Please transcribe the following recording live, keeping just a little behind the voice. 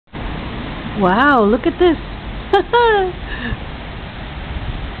Wow, look at this.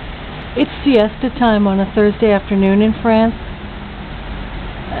 It's siesta time on a Thursday afternoon in France.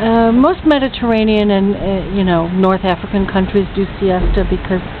 Most Mediterranean and North African countries do siesta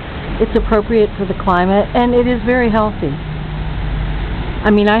because it's appropriate for the climate and it is very healthy.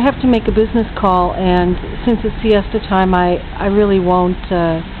 I mean, I have to make a business call, and since it's siesta time, I really won't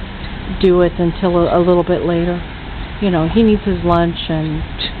do it until a little bit later. He needs his lunch and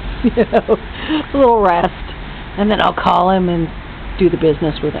a little rest, and then I'll call him and do the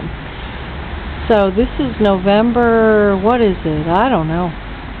business with him. So this is November, what is it? I don't know.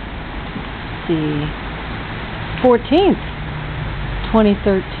 Let's see. 14th,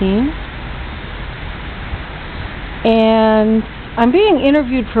 2013. And I'm being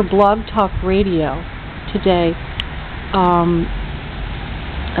interviewed for Blog Talk Radio today.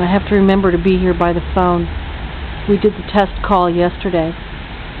 And I have to remember to be here by the phone. We did the test call yesterday.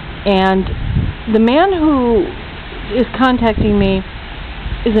 And the man who is contacting me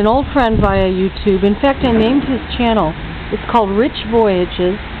is an old friend via YouTube. In fact, I named his channel. It's called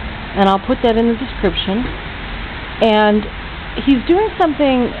RichVoyages, and I'll put that in the description. And he's doing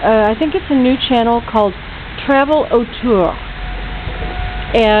something, I think it's a new channel called TravelAuteurs.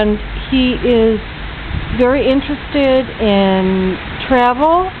 And he is very interested in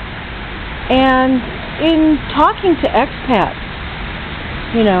travel and in talking to expats.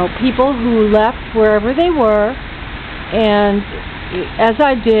 People who left wherever they were and, as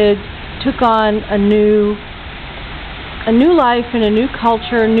I did, took on a new life in a new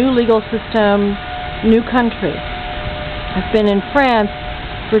culture, new legal system, new country. I've been in France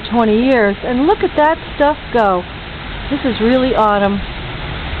for 20 years, and look at that stuff go. This is really autumn.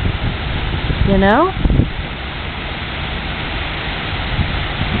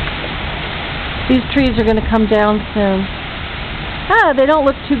 These trees are going to come down soon. They don't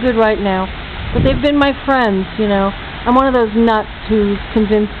look too good right now, but they've been my friends, I'm one of those nuts who's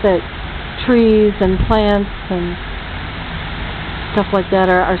convinced that trees and plants and stuff like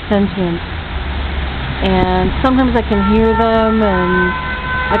that are sentient. And sometimes I can hear them, and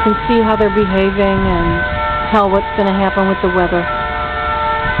I can see how they're behaving and tell what's going to happen with the weather.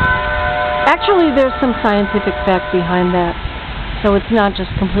 Actually, there's some scientific fact behind that, so it's not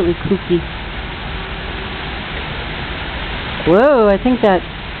just completely kooky. Whoa, I think that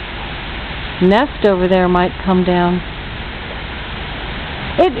nest over there might come down.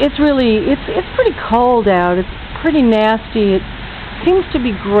 It's pretty cold out. It's pretty nasty. It seems to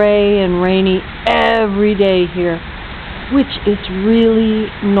be gray and rainy every day here, which is really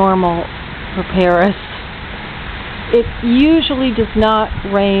normal for Paris. It usually does not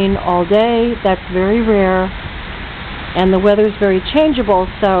rain all day. That's very rare, and the weather's very changeable.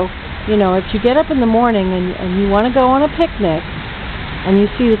 So, if you get up in the morning and you want to go on a picnic, and you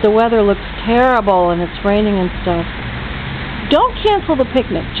see that the weather looks terrible and it's raining and stuff, don't cancel the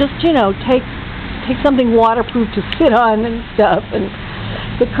picnic. Just, take something waterproof to sit on and stuff, and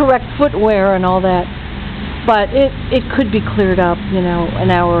the correct footwear and all that. But it could be cleared up, an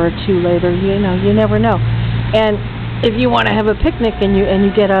hour or two later. You never know. And if you want to have a picnic and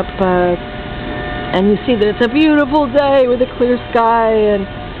you get up and you see that it's a beautiful day with a clear sky and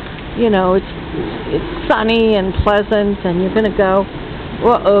it's sunny and pleasant, and you're going to go,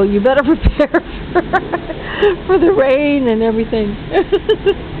 uh-oh, you better prepare for the rain and everything.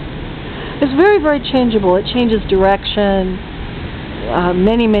 It's very, very changeable. It changes direction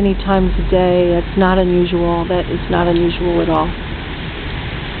many, many times a day. It's not unusual. That is not unusual at all.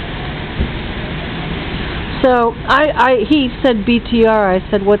 So he said BTR. I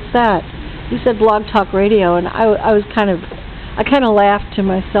said, what's that? He said Blog Talk Radio, and I kind of laughed to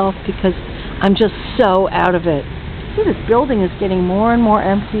myself because I'm just so out of it. See, this building is getting more and more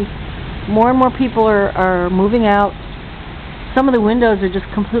empty. More and more people are moving out. Some of the windows are just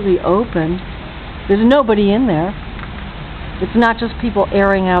completely open. There's nobody in there. It's not just people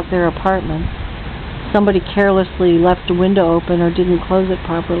airing out their apartments. Somebody carelessly left a window open or didn't close it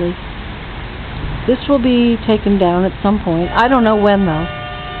properly. This will be taken down at some point. I don't know when, though.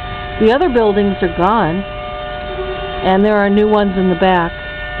 The other buildings are gone, and there are new ones in the back,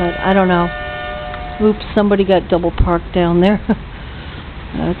 but I don't know. Oops, somebody got double parked down there.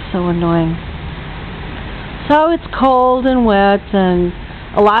 That's so annoying. So it's cold and wet, and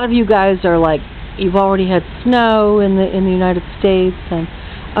a lot of you guys are like, you've already had snow in the United States, and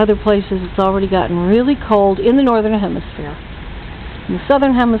other places it's already gotten really cold in the Northern Hemisphere. In the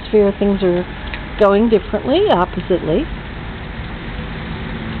Southern Hemisphere, things are going differently, oppositely.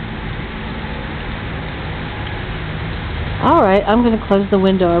 Alright, I'm going to close the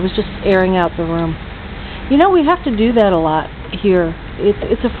window. I was just airing out the room. We have to do that a lot here.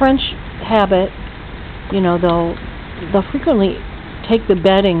 It's a French habit. You know, they'll frequently take the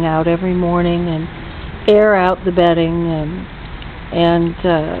bedding out every morning and air out the bedding and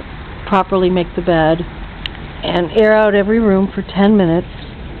properly make the bed and air out every room for 10 minutes,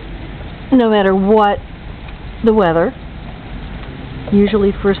 no matter what the weather.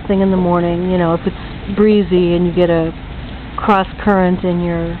 Usually first thing in the morning, you know, if it's breezy and you get a cross current in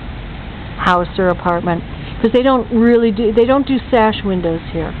your house or apartment, because they don't do sash windows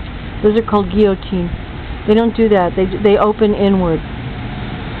here. Those are called guillotine. They don't do that. They open inward,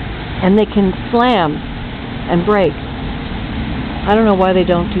 and they can slam and break. I don't know why they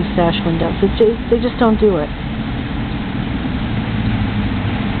don't do sash windows. They just don't do it.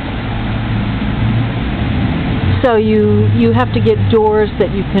 So you have to get doors that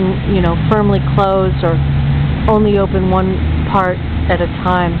you can, you know, firmly close or only open one part at a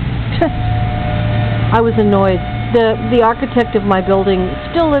time. I was annoyed. The architect of my building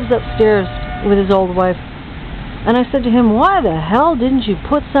still lives upstairs with his old wife. And I said to him, why the hell didn't you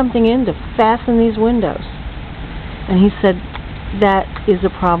put something in to fasten these windows? And he said, that is a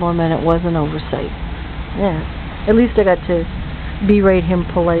problem and it was an oversight. Yeah, at least I got to berate him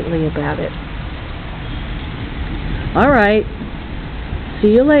politely about it. All right. See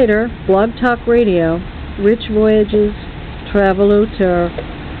you later. Blog Talk Radio, RichVoyages, TravelAuteurs,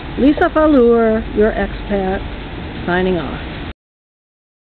 LisaFalour, your expat, signing off.